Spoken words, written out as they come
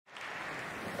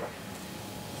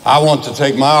I want to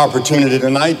take my opportunity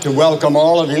tonight to welcome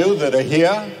all of you that are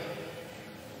here,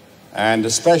 and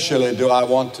especially do I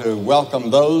want to welcome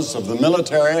those of the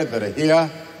military that are here.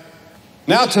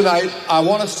 Now tonight, I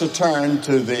want us to turn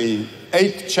to the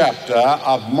 8th chapter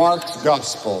of Mark's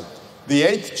Gospel. The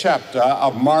 8th chapter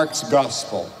of Mark's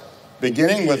Gospel,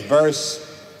 beginning with verse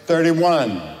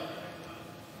 31.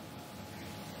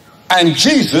 And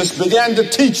Jesus began to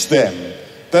teach them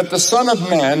that the Son of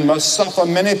Man must suffer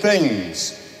many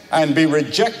things, and be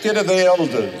rejected of the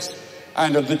elders,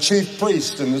 and of the chief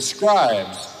priests and the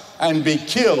scribes, and be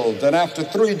killed, and after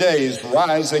 3 days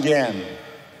rise again.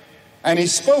 And he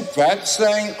spoke that,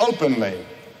 saying openly.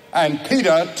 And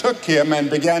Peter took him and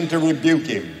began to rebuke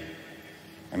him.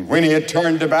 And when he had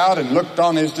turned about and looked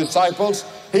on his disciples,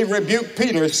 he rebuked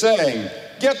Peter, saying,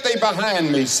 Get thee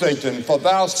behind me, Satan, for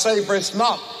thou savorest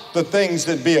not the things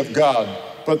that be of God,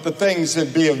 but the things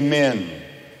that be of men.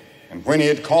 And when he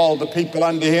had called the people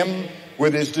unto him,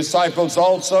 with his disciples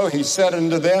also, he said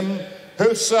unto them,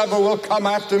 Whosoever will come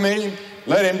after me,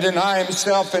 let him deny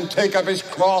himself and take up his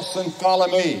cross and follow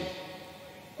me.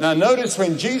 Now notice,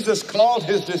 when Jesus called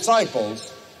his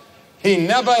disciples, he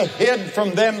never hid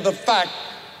from them the fact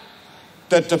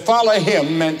that to follow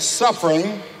him meant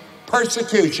suffering,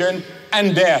 persecution,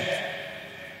 and death.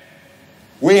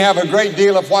 We have a great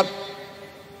deal of what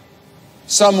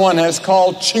someone has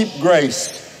called cheap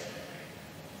grace.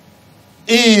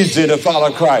 Easy to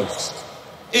follow Christ.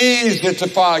 Easy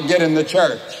to get in the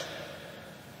church.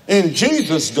 In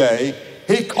Jesus' day,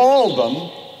 he called them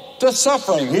to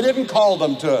suffering. He didn't call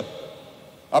them to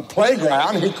a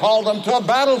playground. He called them to a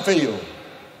battlefield.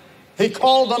 He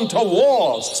called them to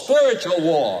war, spiritual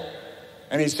war.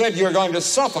 And he said, you're going to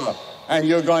suffer, and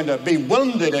you're going to be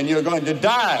wounded, and you're going to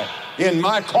die in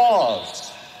my cause.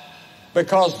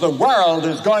 Because the world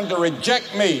is going to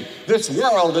reject me. This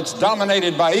world that's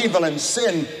dominated by evil and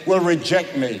sin will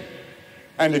reject me.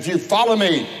 And if you follow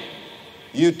me,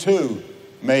 you too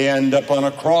may end up on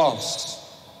a cross.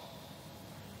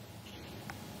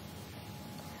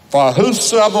 For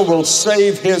whosoever will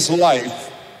save his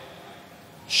life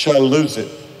shall lose it.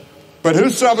 But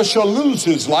whosoever shall lose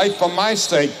his life for my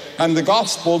sake and the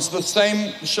gospel's, the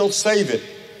same shall save it.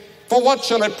 For what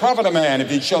shall it profit a man if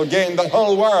he shall gain the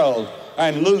whole world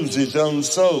and lose his own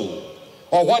soul?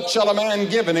 Or what shall a man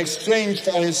give in exchange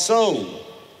for his soul?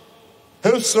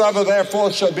 Whosoever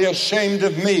therefore shall be ashamed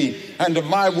of me and of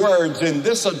my words in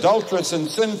this adulterous and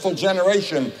sinful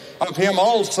generation, of him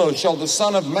also shall the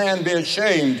Son of Man be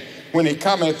ashamed when he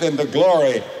cometh in the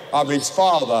glory of his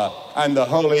Father and the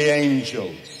holy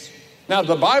angels. Now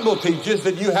the Bible teaches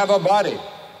that you have a body,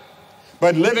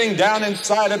 but living down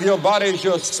inside of your body is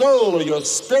your soul or your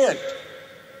spirit.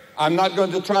 I'm not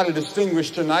going to try to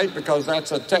distinguish tonight, because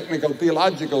that's a technical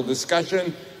theological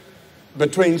discussion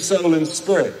between soul and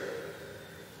spirit.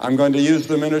 I'm going to use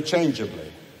them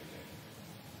interchangeably.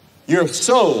 Your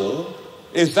soul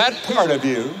is that part of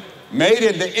you made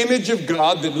in the image of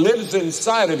God that lives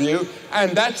inside of you,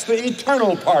 and that's the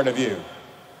eternal part of you.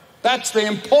 That's the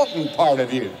important part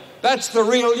of you. That's the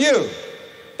real you.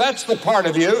 That's the part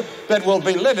of you that will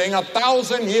be living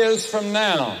 1,000 years from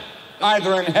now,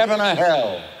 either in heaven or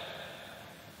hell.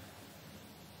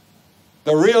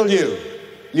 The real you,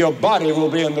 your body will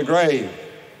be in the grave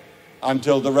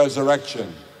until the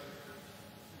resurrection.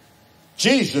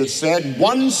 Jesus said,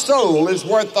 one soul is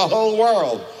worth the whole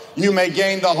world. You may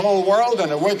gain the whole world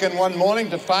and awaken one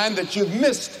morning to find that you've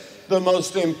missed the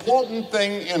most important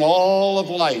thing in all of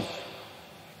life.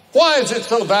 Why is it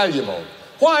so valuable?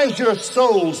 Why is your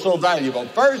soul so valuable?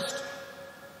 First,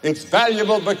 it's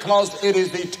valuable because it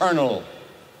is eternal.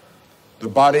 The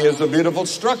body is a beautiful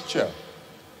structure,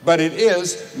 but it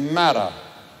is matter.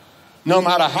 No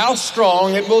matter how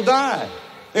strong, it will die.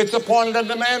 It's appointed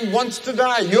unto man once to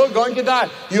die. You're going to die.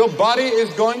 Your body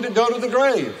is going to go to the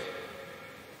grave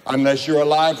unless you're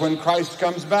alive when Christ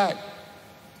comes back.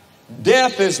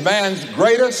 Death is man's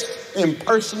greatest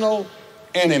impersonal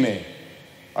enemy,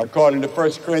 according to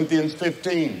 1 Corinthians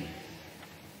 15.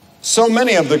 So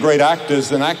many of the great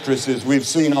actors and actresses we've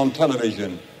seen on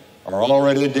television are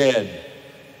already dead.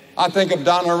 I think of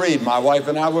Donna Reed. My wife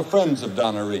and I were friends of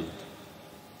Donna Reed.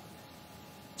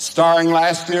 Starring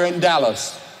last year in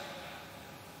Dallas.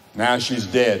 Now she's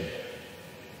dead.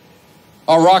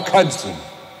 Or Rock Hudson,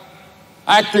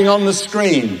 acting on the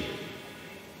screen,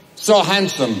 so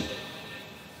handsome,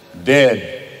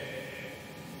 dead.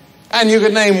 And you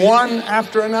could name one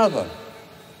after another.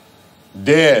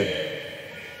 Dead.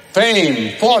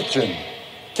 Fame, fortune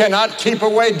cannot keep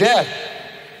away death.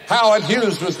 Howard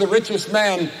Hughes was the richest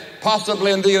man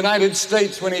possibly in the United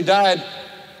States when he died,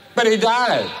 but he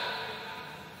died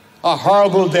a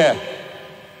horrible death.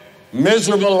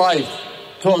 miserable life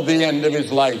toward the end of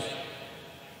his life.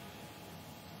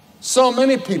 So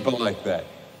many people like that.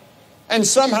 And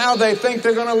somehow they think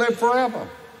they're going to live forever.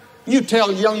 You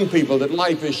tell young people that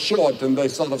life is short and they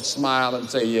sort of smile and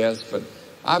say, yes, but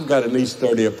I've got at least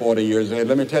 30 or 40 years ahead.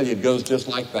 Let me tell you, it goes just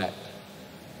like that.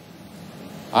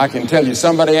 I can tell you,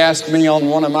 somebody asked me on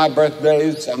one of my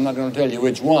birthdays, I'm not going to tell you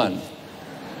which one.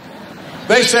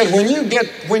 They said,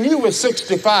 when you were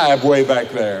 65 way back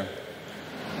there,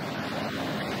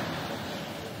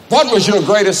 what was your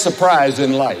greatest surprise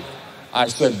in life? I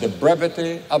said, the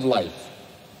brevity of life.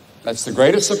 That's the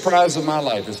greatest surprise of my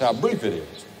life, is how brief it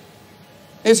is.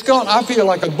 It's gone. I feel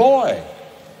like a boy.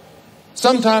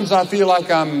 Sometimes I feel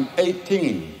like I'm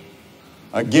 18.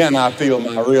 Again, I feel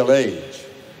my real age.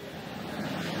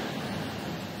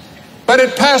 But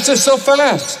it passes so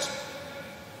fast.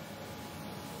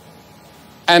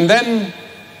 And then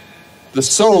the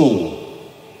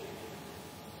soul,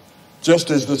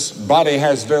 just as this body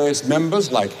has various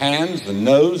members like hands and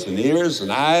nose and ears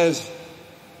and eyes,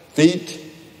 feet,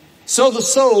 so the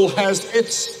soul has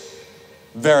its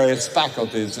various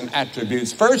faculties and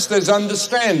attributes. First, there's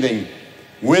understanding,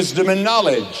 wisdom and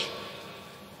knowledge.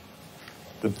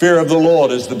 The fear of the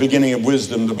Lord is the beginning of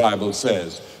wisdom, the Bible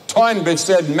says. Toynbee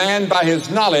said, man by his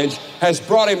knowledge has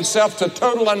brought himself to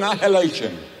total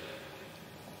annihilation.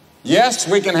 Yes,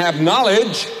 we can have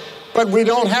knowledge, but we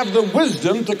don't have the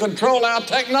wisdom to control our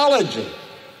technology.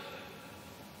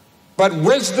 But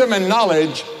wisdom and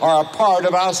knowledge are a part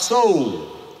of our soul.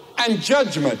 And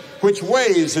judgment, which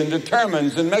weighs and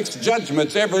determines and makes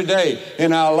judgments every day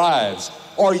in our lives.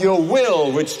 Or your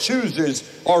will, which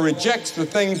chooses or rejects the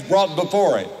things brought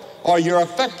before it. Or your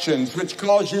affections, which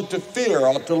cause you to fear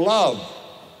or to love.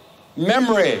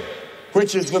 Memory,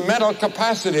 which is the mental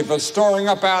capacity for storing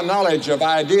up our knowledge of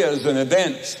ideas and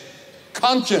events.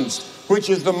 Conscience, which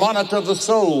is the monitor of the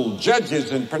soul,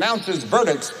 judges and pronounces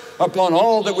verdicts upon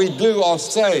all that we do or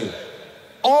say.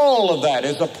 All of that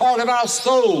is a part of our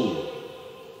soul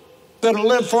that'll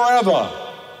live forever.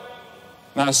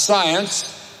 Now,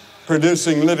 science,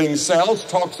 producing living cells,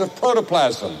 talks of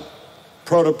protoplasm.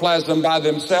 Protoplasm by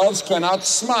themselves cannot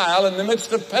smile in the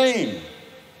midst of pain.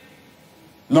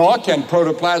 Nor can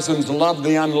protoplasms love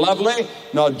the unlovely,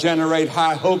 nor generate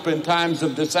high hope in times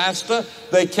of disaster.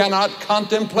 They cannot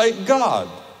contemplate God.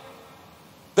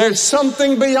 There's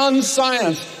something beyond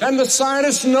science, and the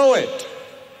scientists know it.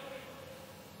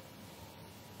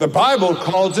 The Bible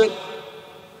calls it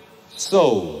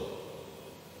soul.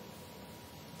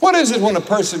 What is it when a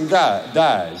person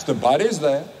dies? The body's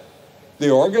there.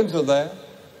 The organs are there.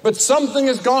 But something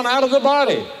has gone out of the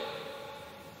body.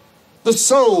 The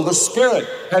soul, the spirit,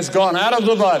 has gone out of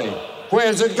the body. Where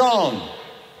has it gone?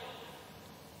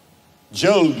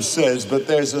 Job says, but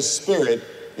there's a spirit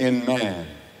in man.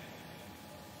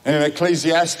 And in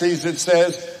Ecclesiastes it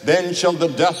says, then shall the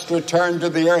dust return to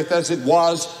the earth as it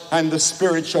was, and the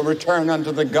spirit shall return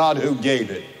unto the God who gave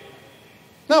it.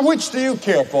 Now, which do you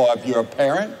care for if you're a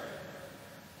parent?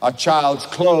 A child's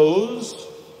clothes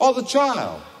or the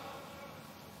child?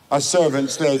 A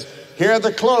servant says, here are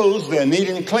the clothes, they're neat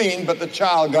and clean, but the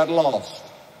child got lost.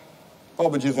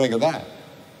 What would you think of that?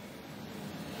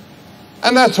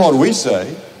 And that's what we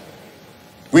say.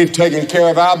 We've taken care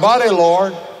of our body,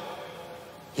 Lord.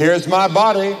 Here's my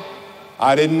body.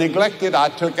 I didn't neglect it. I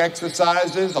took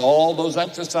exercises, all those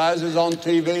exercises on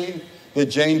TV that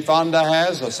Jane Fonda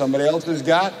has or somebody else has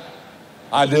got.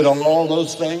 I did all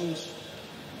those things.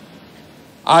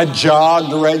 I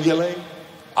jogged regularly.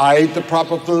 I ate the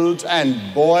proper foods,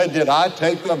 and boy, did I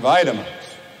take the vitamins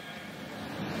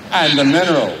and the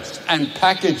minerals and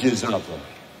packages of them.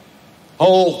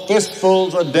 Whole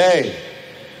fistfuls a day.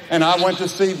 And I went to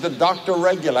see the doctor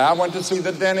regularly. I went to see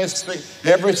the dentist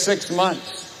every 6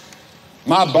 months.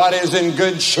 My body is in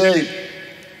good shape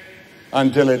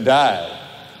until it died.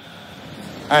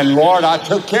 And Lord, I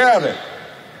took care of it.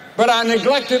 But I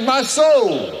neglected my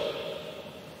soul.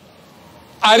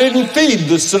 I didn't feed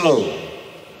the soul.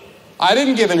 I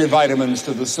didn't give any vitamins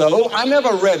to the soul. I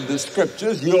never read the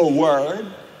scriptures, your word.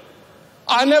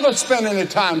 I never spent any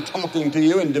time talking to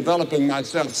you and developing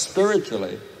myself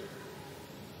spiritually.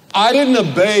 I didn't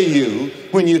obey you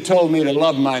when you told me to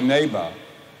love my neighbor.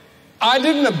 I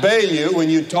didn't obey you when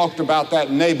you talked about that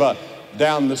neighbor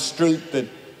down the street that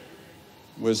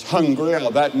was hungry,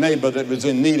 or that neighbor that was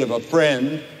in need of a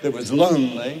friend, that was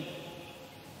lonely.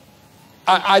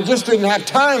 I just didn't have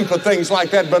time for things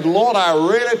like that, but Lord, I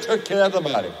really took care of the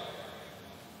body.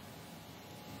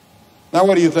 Now,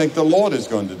 what do you think the Lord is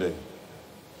going to do?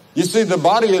 You see, the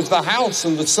body is the house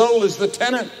and the soul is the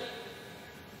tenant.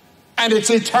 And it's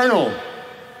eternal.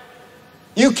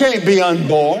 You can't be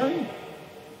unborn.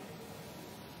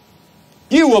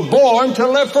 You were born to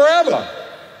live forever.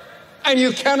 And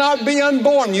you cannot be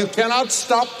unborn. You cannot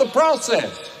stop the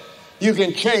process. You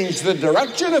can change the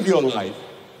direction of your life.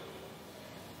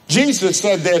 Jesus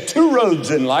said there are two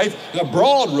roads in life, a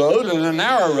broad road and a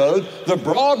narrow road. The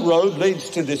broad road leads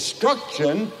to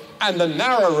destruction, and the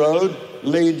narrow road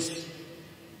leads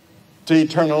to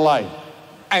eternal life.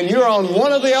 And you're on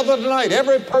one or the other tonight.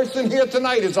 Every person here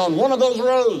tonight is on one of those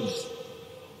roads.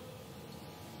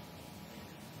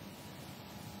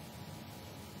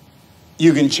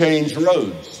 You can change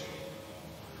roads.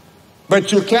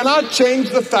 But you cannot change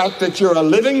the fact that you're a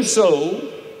living soul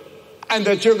and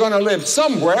that you're going to live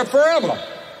somewhere forever.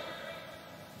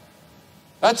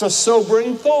 That's a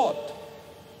sobering thought.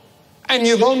 And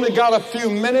you've only got a few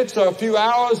minutes or a few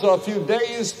hours or a few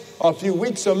days or a few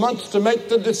weeks or months to make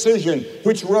the decision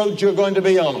which road you're going to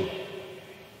be on.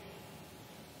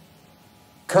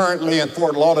 Currently in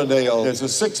Fort Lauderdale, there's a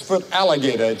 6-foot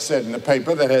alligator, it said in the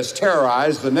paper, that has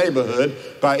terrorized the neighborhood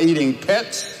by eating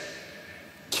pets,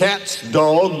 cats,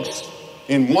 dogs,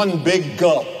 in one big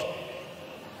gulp.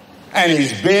 And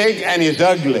he's big and he's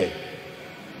ugly.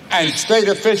 And state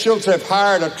officials have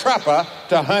hired a trapper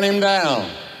to hunt him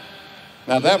down.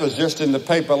 Now that was just in the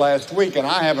paper last week, and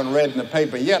I haven't read in the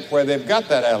paper yet where they've got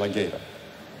that alligator.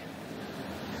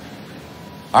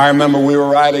 I remember we were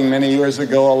riding many years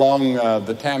ago along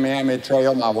the Tamiami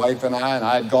Trail, my wife and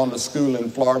I had gone to school in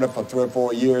Florida for 3 or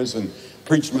 4 years and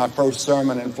preached my first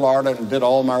sermon in Florida and did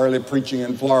all my early preaching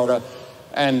in Florida.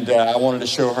 And I wanted to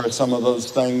show her some of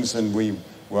those things, and we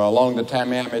were along the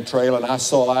Tamiami Trail, and I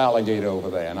saw an alligator over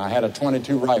there, and I had a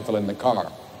 .22 rifle in the car.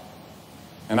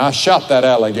 And I shot that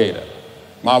alligator.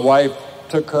 My wife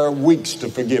took her weeks to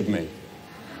forgive me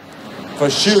for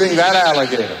shooting that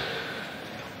alligator.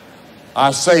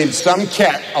 I saved some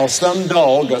cat or some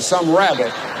dog or some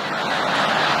rabbit.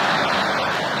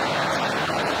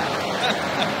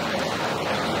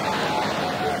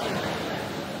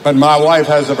 But my wife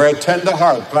has a very tender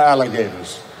heart for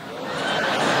alligators.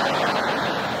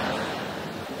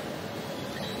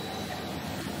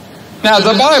 Now,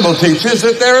 the Bible teaches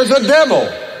that there is a devil,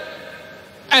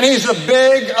 and he's a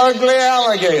big, ugly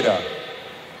alligator.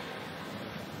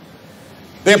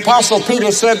 The Apostle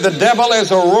Peter said the devil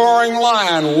is a roaring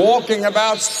lion walking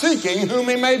about seeking whom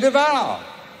he may devour.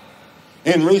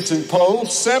 In recent polls,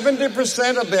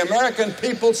 70% of the American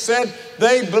people said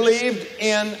they believed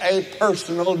in a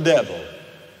personal devil.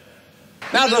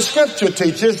 Now, the scripture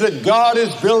teaches that God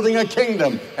is building a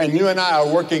kingdom, and you and I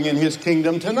are working in his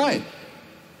kingdom tonight.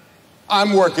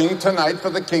 I'm working tonight for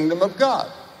the kingdom of God.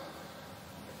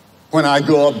 When I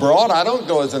go abroad, I don't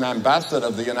go as an ambassador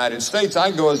of the United States. I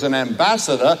go as an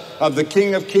ambassador of the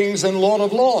King of Kings and Lord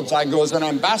of Lords. I go as an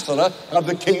ambassador of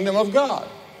the kingdom of God.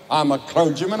 I'm a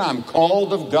clergyman. I'm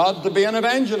called of God to be an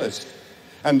evangelist.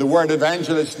 And the word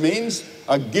evangelist means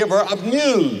a giver of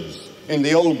news. In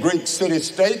the old Greek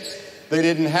city-states, they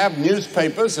didn't have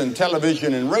newspapers and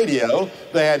television and radio.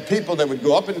 They had people that would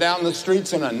go up and down the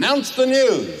streets and announce the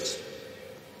news.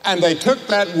 And they took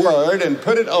that word and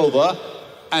put it over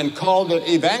and called it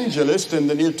evangelist in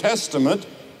the New Testament,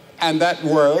 and that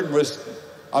word was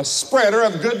a spreader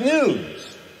of good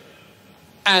news.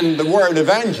 And the word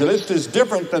evangelist is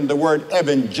different than the word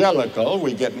evangelical.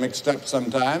 We get mixed up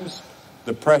sometimes.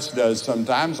 The press does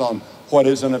sometimes on what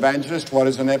is an evangelist, what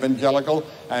is an evangelical,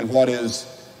 and what is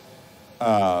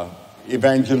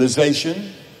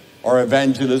evangelization or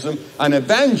evangelism. An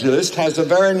evangelist has a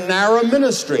very narrow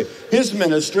ministry. His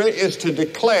ministry is to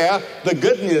declare the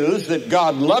good news that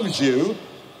God loves you,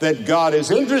 that God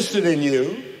is interested in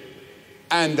you,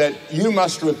 and that you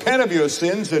must repent of your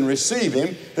sins and receive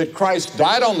him, that Christ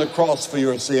died on the cross for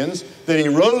your sins, that he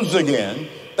rose again.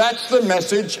 That's the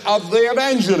message of the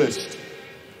evangelist.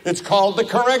 It's called the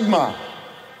kerygma.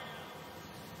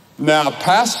 Now, a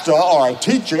pastor or a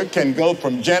teacher can go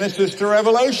from Genesis to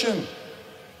Revelation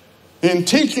in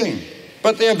teaching,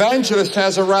 but the evangelist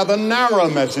has a rather narrow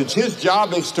message. His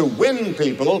job is to win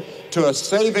people to a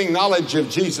saving knowledge of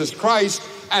Jesus Christ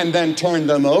and then turn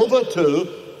them over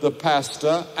to the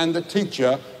pastor and the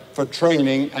teacher for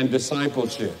training and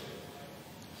discipleship.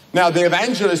 Now, the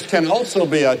evangelist can also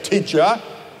be a teacher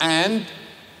and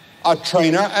a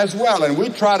trainer as well, and we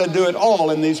try to do it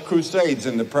all in these crusades,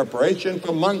 in the preparation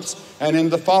for months and in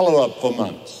the follow-up for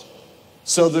months.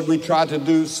 So that we try to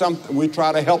do something, we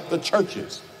try to help the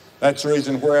churches. That's the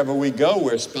reason wherever we go,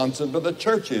 we're sponsored by the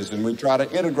churches, and we try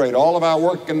to integrate all of our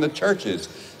work in the churches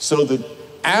so that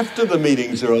after the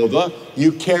meetings are over,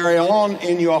 you carry on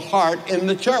in your heart in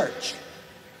the church.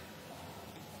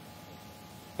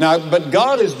 Now, but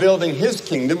God is building his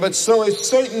kingdom, but so is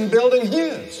Satan building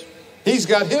his. He's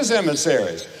got his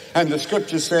emissaries. And the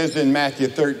scripture says in Matthew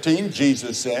 13,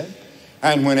 Jesus said,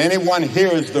 and when anyone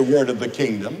hears the word of the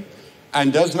kingdom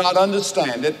and does not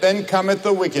understand it, then cometh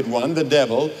the wicked one, the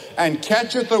devil, and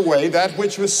catcheth away that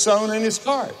which was sown in his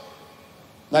heart.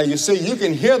 Now you see, you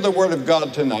can hear the word of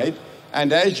God tonight,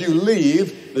 and as you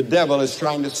leave, the devil is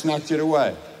trying to snatch it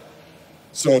away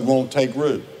so it won't take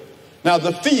root. Now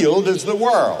the field is the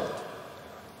world.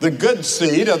 The good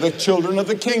seed are the children of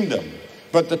the kingdom,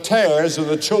 but the tares are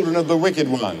the children of the wicked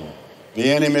one.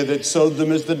 The enemy that sowed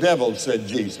them is the devil, said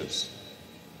Jesus.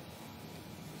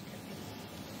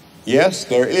 Yes,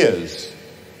 there is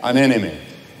an enemy,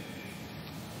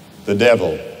 the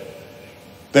devil.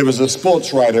 There was a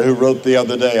sports writer who wrote the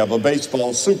other day of a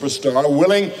baseball superstar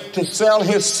willing to sell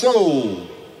his soul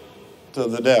to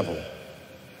the devil.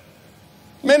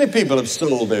 Many people have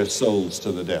sold their souls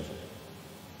to the devil.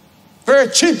 Very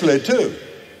cheaply, too.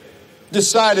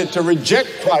 Decided to reject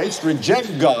Christ,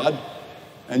 reject God,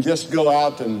 and just go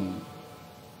out and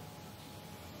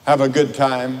have a good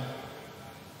time.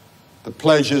 The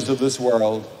pleasures of this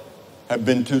world have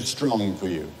been too strong for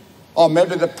you. Or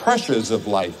maybe the pressures of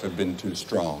life have been too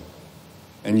strong,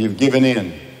 and you've given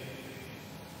in.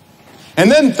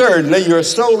 And then thirdly, your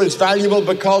soul is valuable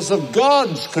because of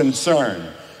God's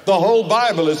concern. The whole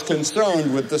Bible is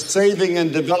concerned with the saving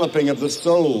and developing of the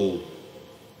soul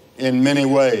in many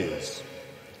ways.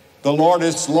 The Lord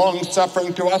is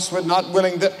long-suffering to us, but not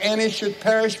willing that any should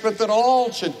perish, but that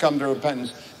all should come to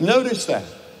repentance. Notice that.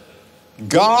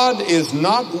 God is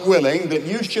not willing that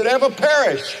you should ever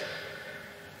perish.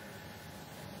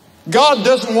 God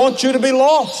doesn't want you to be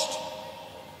lost.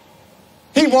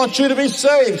 He wants you to be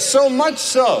saved, so much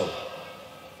so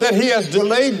that he has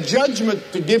delayed judgment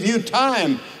to give you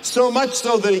time, so much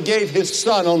so that he gave his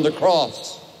son on the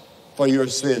cross for your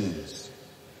sins.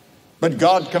 But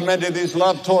God commended his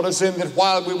love toward us in that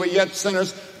while we were yet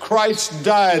sinners, Christ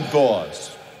died for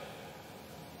us.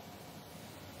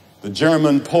 The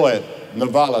German poet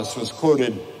Novalis was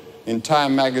quoted in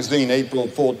Time magazine April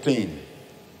 14.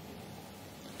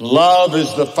 Love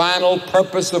is the final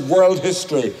purpose of world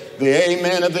history, the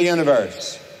amen of the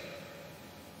universe.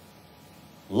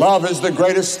 Love is the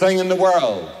greatest thing in the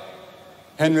world.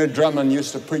 Henry Drummond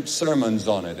used to preach sermons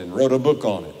on it and wrote a book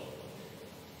on it.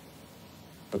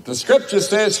 But the scripture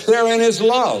says, herein is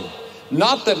love.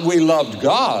 Not that we loved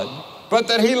God, but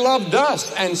that he loved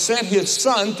us and sent his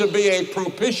son to be a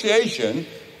propitiation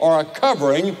or a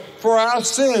covering for our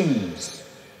sins.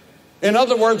 In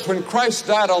other words, when Christ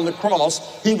died on the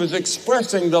cross, he was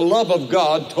expressing the love of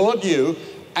God toward you,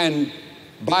 and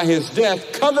by his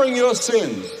death, covering your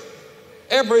sins.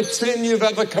 Every sin you've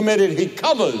ever committed, he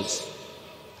covers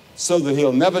so that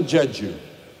he'll never judge you.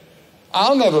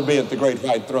 I'll never be at the great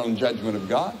white throne judgment of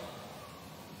God.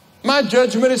 My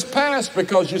judgment is past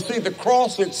because, you see, the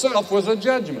cross itself was a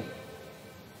judgment.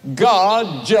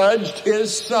 God judged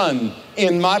his son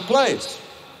in my place.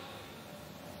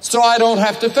 So I don't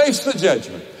have to face the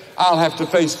judgment. I'll have to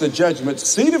face the judgment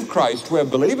seat of Christ, where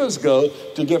believers go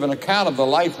to give an account of the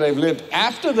life they've lived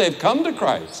after they've come to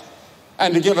Christ,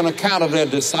 and to give an account of their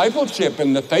discipleship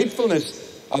and the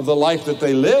faithfulness of the life that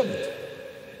they lived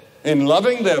in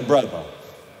loving their brother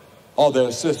or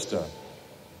their sister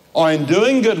or in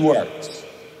doing good works.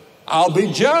 I'll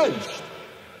be judged.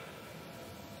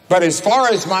 But as far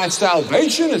as my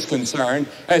salvation is concerned,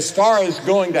 as far as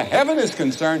going to heaven is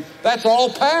concerned, that's all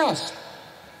past.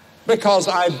 Because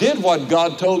I did what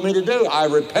God told me to do. I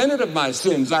repented of my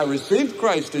sins. I received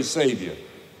Christ as Savior.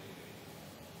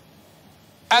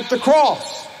 At the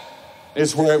cross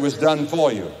is where it was done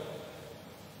for you.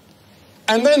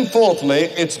 And then fourthly,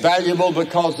 it's valuable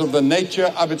because of the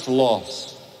nature of its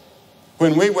loss.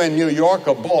 When we were in New York,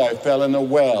 a boy fell in a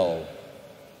well.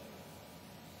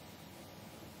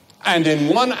 And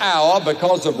in 1 hour,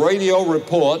 because of radio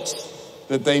reports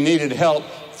that they needed help,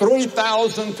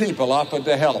 3,000 people offered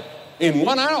to help in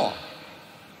 1 hour.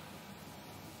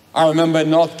 I remember in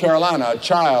North Carolina, a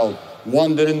child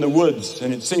wandered in the woods,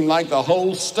 and it seemed like the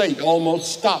whole state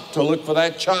almost stopped to look for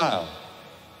that child.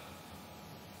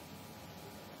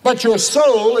 But your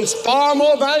soul is far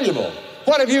more valuable.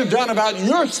 What have you done about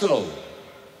your soul?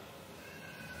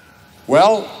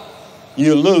 Well,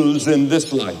 you lose in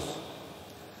this life.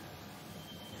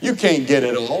 You can't get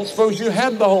it all. Suppose you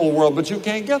had the whole world, but you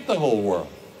can't get the whole world.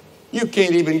 You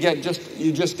can't even get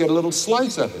you just get a little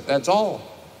slice of it. That's all.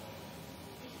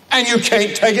 And you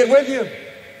can't take it with you.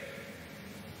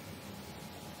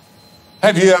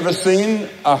 Have you ever seen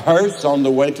a hearse on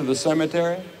the way to the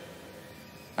cemetery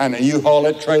and a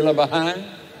U-Haul trailer behind?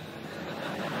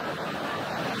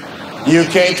 You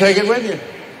can't take it with you.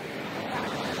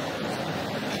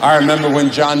 I remember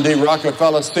when John D.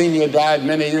 Rockefeller Sr. died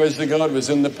many years ago. It was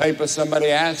in the paper.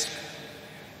 Somebody asked,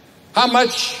 how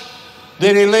much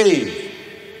did he leave?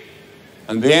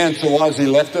 And the answer was, he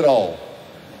left it all.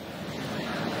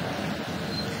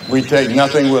 We take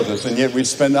nothing with us, and yet we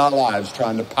spend our lives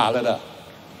trying to pile it up.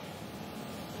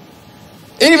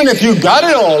 Even if you got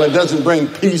it all, it doesn't bring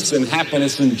peace and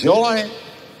happiness and joy.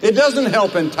 It doesn't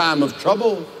help in time of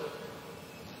trouble.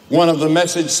 One of the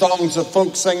message songs of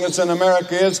folk singers in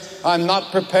America is, I'm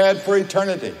not prepared for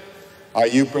eternity. Are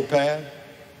you prepared?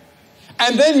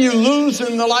 And then you lose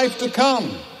in the life to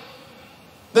come.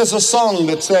 There's a song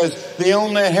that says, the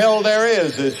only hell there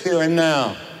is here and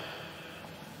now.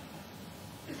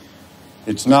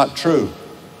 It's not true.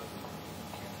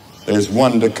 There's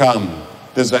one to come.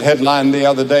 There's a headline the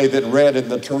other day that read in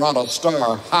the Toronto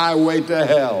Star, Highway to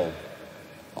Hell,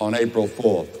 on April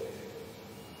 4th.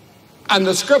 And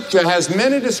the scripture has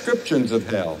many descriptions of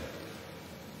hell.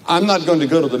 I'm not going to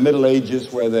go to the Middle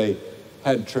Ages where they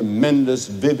had tremendous,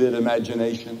 vivid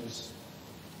imaginations.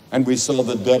 And we saw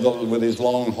the devil with his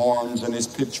long horns and his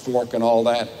pitchfork and all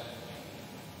that.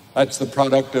 That's the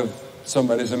product of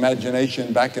somebody's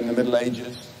imagination back in the Middle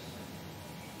Ages.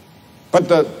 But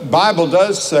the Bible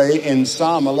does say in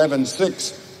Psalm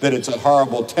 11:6 that it's a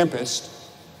horrible tempest.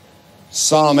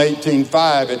 Psalm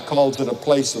 18:5, it calls it a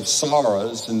place of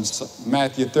sorrows. In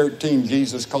Matthew 13,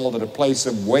 Jesus called it a place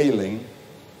of wailing.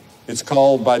 It's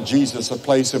called by Jesus a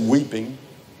place of weeping.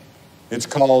 It's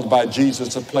called by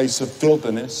Jesus a place of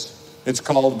filthiness. It's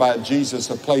called by Jesus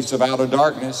a place of outer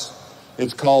darkness.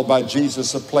 It's called by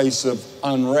Jesus a place of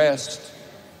unrest.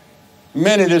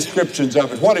 Many descriptions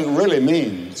of it. What it really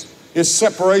means is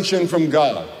separation from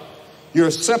God.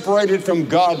 You're separated from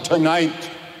God tonight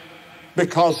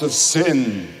because of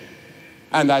sin.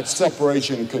 And that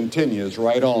separation continues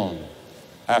right on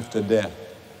after death.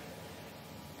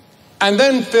 And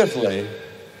then fifthly,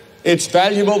 it's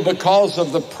valuable because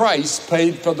of the price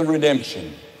paid for the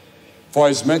redemption. For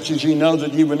as much as you know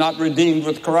that you were not redeemed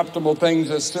with corruptible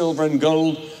things as silver and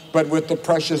gold, but with the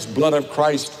precious blood of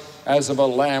Christ as of a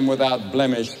lamb without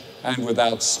blemish and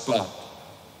without spot.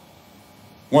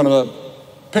 One of the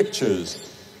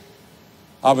pictures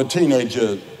of a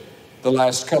teenager the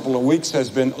last couple of weeks has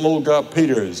been Olga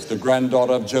Peters, the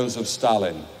granddaughter of Joseph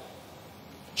Stalin.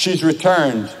 She's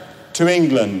returned to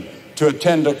England to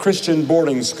attend a Christian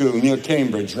boarding school near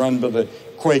Cambridge run by the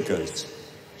Quakers.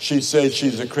 She says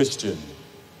she's a Christian.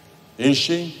 Is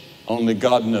she? Only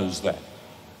God knows that.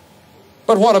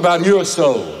 But what about your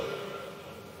soul?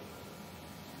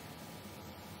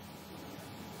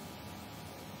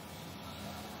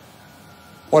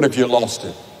 What if you lost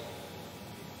it?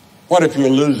 What if you're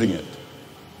losing it?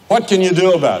 What can you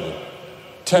do about it?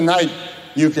 Tonight,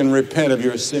 you can repent of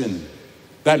your sin.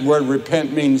 That word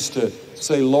repent means to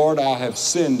say, Lord, I have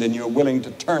sinned, and you're willing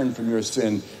to turn from your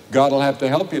sin. God will have to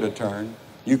help you to turn.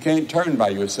 You can't turn by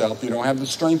yourself. You don't have the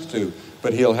strength to,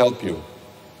 but he'll help you.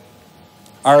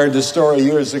 I heard the story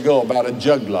years ago about a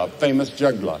juggler, a famous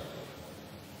juggler.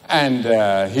 And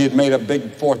he had made a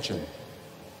big fortune.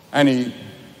 And he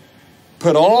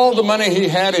put all the money he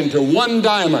had into one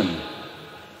diamond,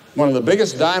 one of the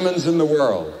biggest diamonds in the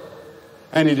world.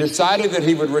 And he decided that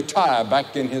he would retire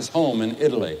back in his home in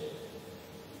Italy.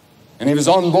 And he was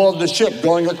on board the ship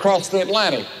going across the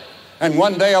Atlantic. And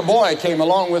one day a boy came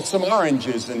along with some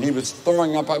oranges, and he was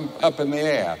throwing up in the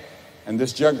air. And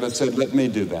this juggler said, let me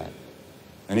do that.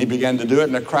 And he began to do it,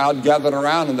 and a crowd gathered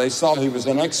around, and they saw he was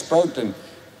an expert, and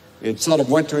it sort of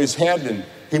went to his head, and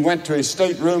he went to his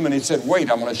stateroom, and he said, wait,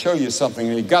 I'm going to show you something.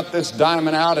 And he got this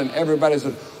diamond out, and everybody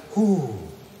said, whoo.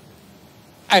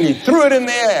 And he threw it in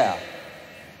the air,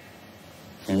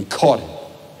 and he caught it.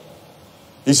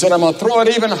 He said, I'm going to throw it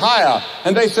even higher.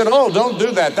 And they said, oh, don't do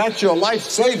that. That's your life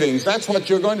savings. That's what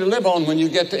you're going to live on when you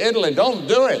get to Italy. Don't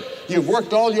do it. You've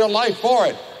worked all your life for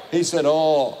it. He said,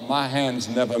 oh, my hands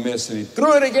never miss. And he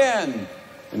threw it again.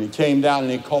 And he came down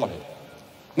and he caught it.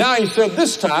 Now he said,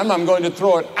 this time I'm going to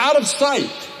throw it out of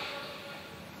sight.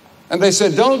 And they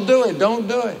said, don't do it. Don't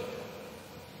do it.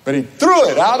 But he threw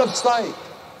it out of sight.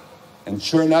 And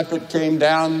sure enough, it came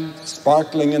down,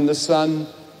 sparkling in the sun.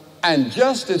 And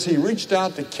just as he reached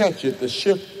out to catch it, the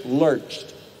ship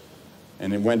lurched.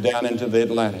 And it went down into the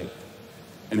Atlantic.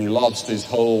 And he lost his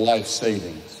whole life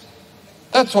savings.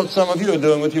 That's what some of you are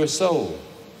doing with your soul.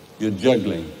 You're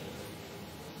juggling.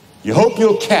 You hope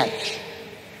you'll catch.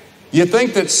 You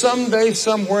think that someday,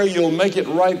 somewhere, you'll make it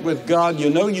right with God.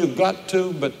 You know you've got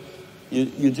to, but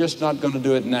you're just not going to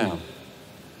do it now.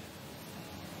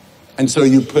 And so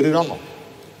you put it off.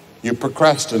 You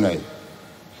procrastinate.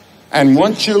 And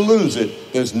once you lose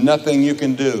it, there's nothing you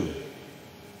can do.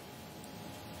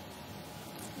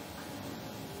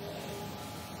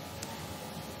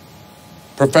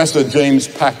 Professor James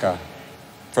Packer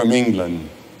from England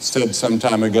said some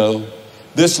time ago,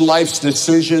 this life's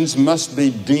decisions must be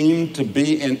deemed to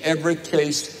be in every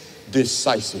case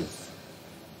decisive.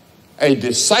 A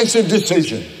decisive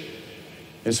decision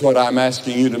is what I'm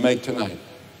asking you to make tonight,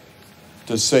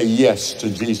 to say yes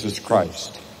to Jesus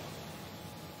Christ.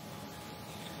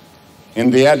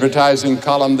 In the advertising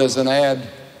column, there's an ad,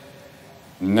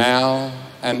 now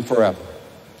and forever.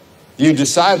 You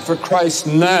decide for Christ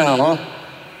now,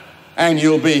 and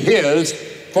you'll be his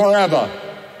forever.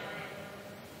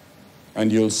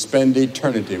 And you'll spend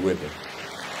eternity with him.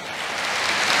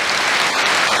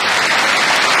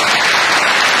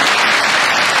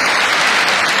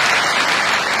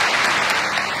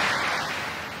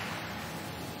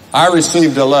 I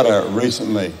received a letter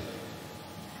recently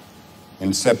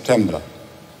in September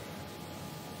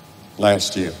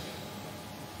last year.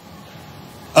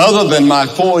 Other than my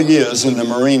 4 years in the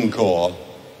Marine Corps,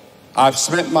 I've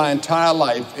spent my entire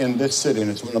life in this city,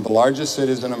 and it's one of the largest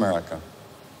cities in America.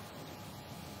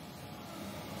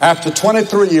 After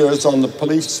 23 years on the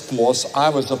police force, I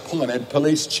was appointed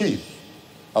police chief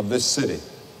of this city.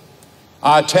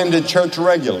 I attended church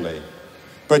regularly,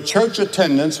 but church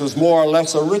attendance was more or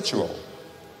less a ritual.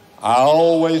 I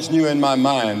always knew in my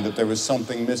mind that there was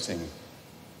something missing.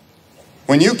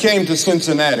 When you came to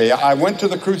Cincinnati, I went to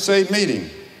the crusade meeting.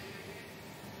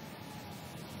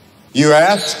 You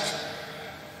asked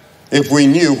if we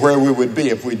knew where we would be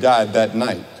if we died that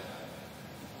night.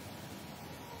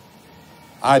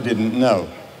 I didn't know.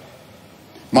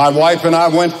 My wife and I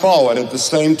went forward at the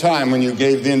same time when you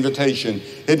gave the invitation.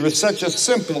 It was such a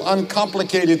simple,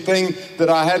 uncomplicated thing that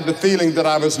I had the feeling that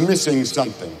I was missing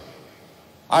something.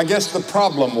 I guess the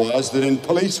problem was that in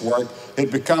police work,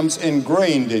 it becomes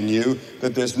ingrained in you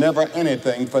that there's never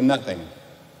anything for nothing.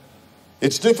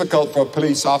 It's difficult for a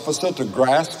police officer to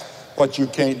grasp what you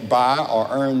can't buy or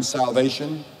earn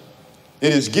salvation.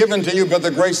 It is given to you by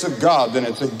the grace of God, and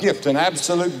it's a gift, an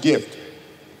absolute gift.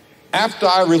 After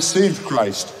I received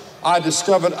Christ, I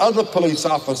discovered other police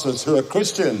officers who are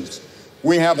Christians.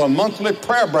 We have a monthly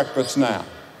prayer breakfast now.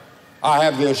 I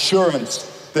have the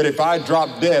assurance that if I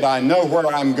drop dead, I know where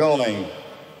I'm going,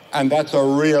 and that's a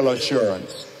real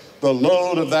assurance. The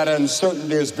load of that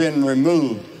uncertainty has been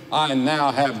removed. I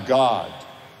now have God.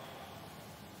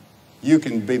 You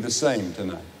can be the same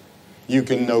tonight. You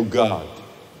can know God.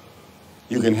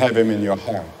 You can have him in your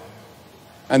heart.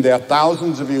 And there are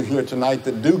thousands of you here tonight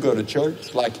that do go to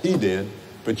church like he did,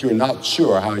 but you're not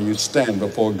sure how you stand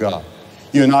before God.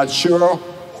 You're not sure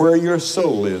where your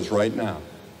soul is right now.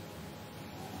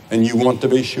 And you want to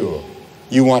be sure.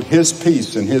 You want his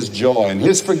peace and his joy and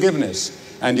his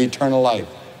forgiveness and eternal life.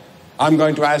 I'm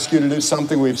going to ask you to do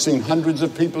something we've seen hundreds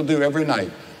of people do every night.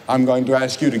 I'm going to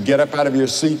ask you to get up out of your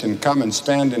seat and come and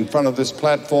stand in front of this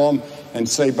platform and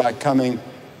say, by coming,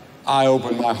 I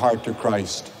open my heart to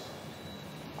Christ.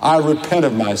 I repent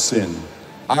of my sin.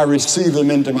 I receive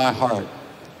him into my heart.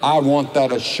 I want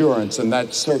that assurance and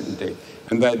that certainty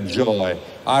and that joy.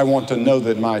 I want to know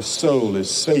that my soul is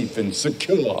safe and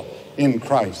secure in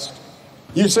Christ.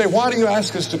 You say, why do you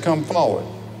ask us to come forward?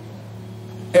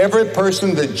 Every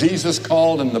person that Jesus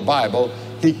called in the Bible,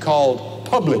 he called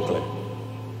publicly.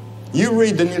 You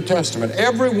read the New Testament,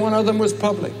 every one of them was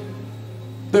public.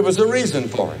 There was a reason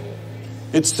for it.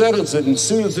 It settles it and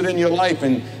seals it in your life.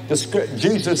 And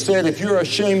Jesus said, if you're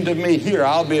ashamed of me here,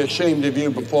 I'll be ashamed of you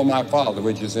before my Father,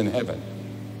 which is in heaven.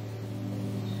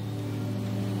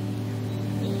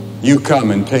 You come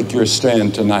and take your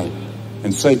stand tonight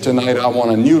and say, tonight I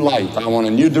want a new life. I want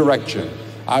a new direction.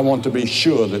 I want to be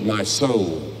sure that my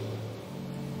soul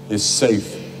is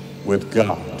safe with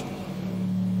God.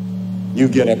 You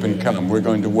get up and come. We're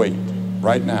going to wait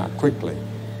right now, quickly,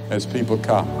 as people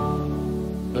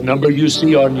come. The number you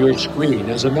see on your screen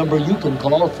is a number you can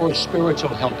call for spiritual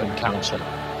help and counsel.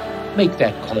 Make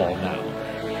that call now.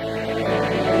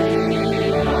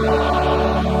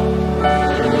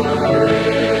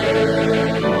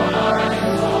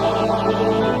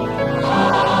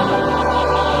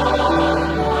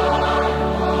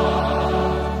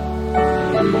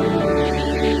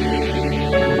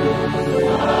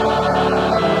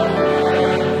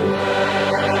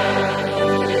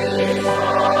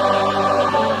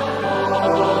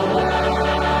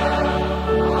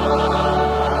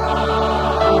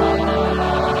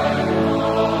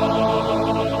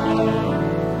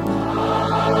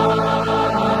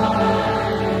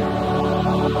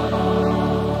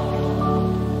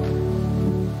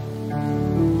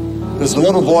 There's a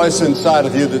little voice inside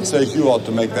of you that says you ought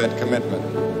to make that commitment.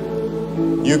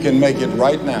 You can make it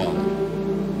right now,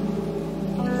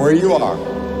 where you are.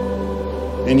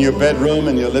 in your bedroom,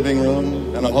 in your living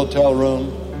room, in a hotel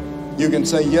room, you can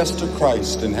say yes to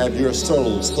Christ and have your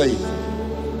soul safe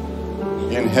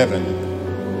in heaven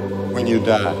when you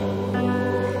die.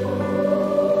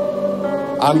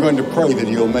 I'm going to pray that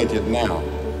you'll make it now.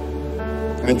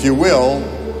 And if you will,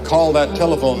 call that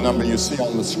telephone number you see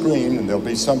on the screen, and there'll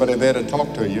be somebody there to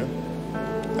talk to you.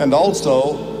 And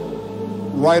also,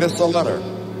 write us a letter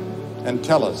and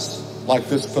tell us, like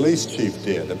this police chief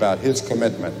did, about his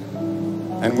commitment.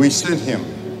 And we sent him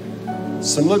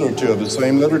some literature, the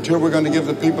same literature we're going to give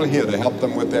the people here to help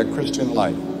them with their Christian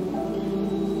life.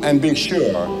 And be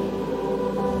sure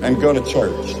and go to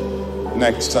church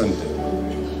next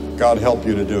Sunday. God help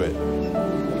you to do it.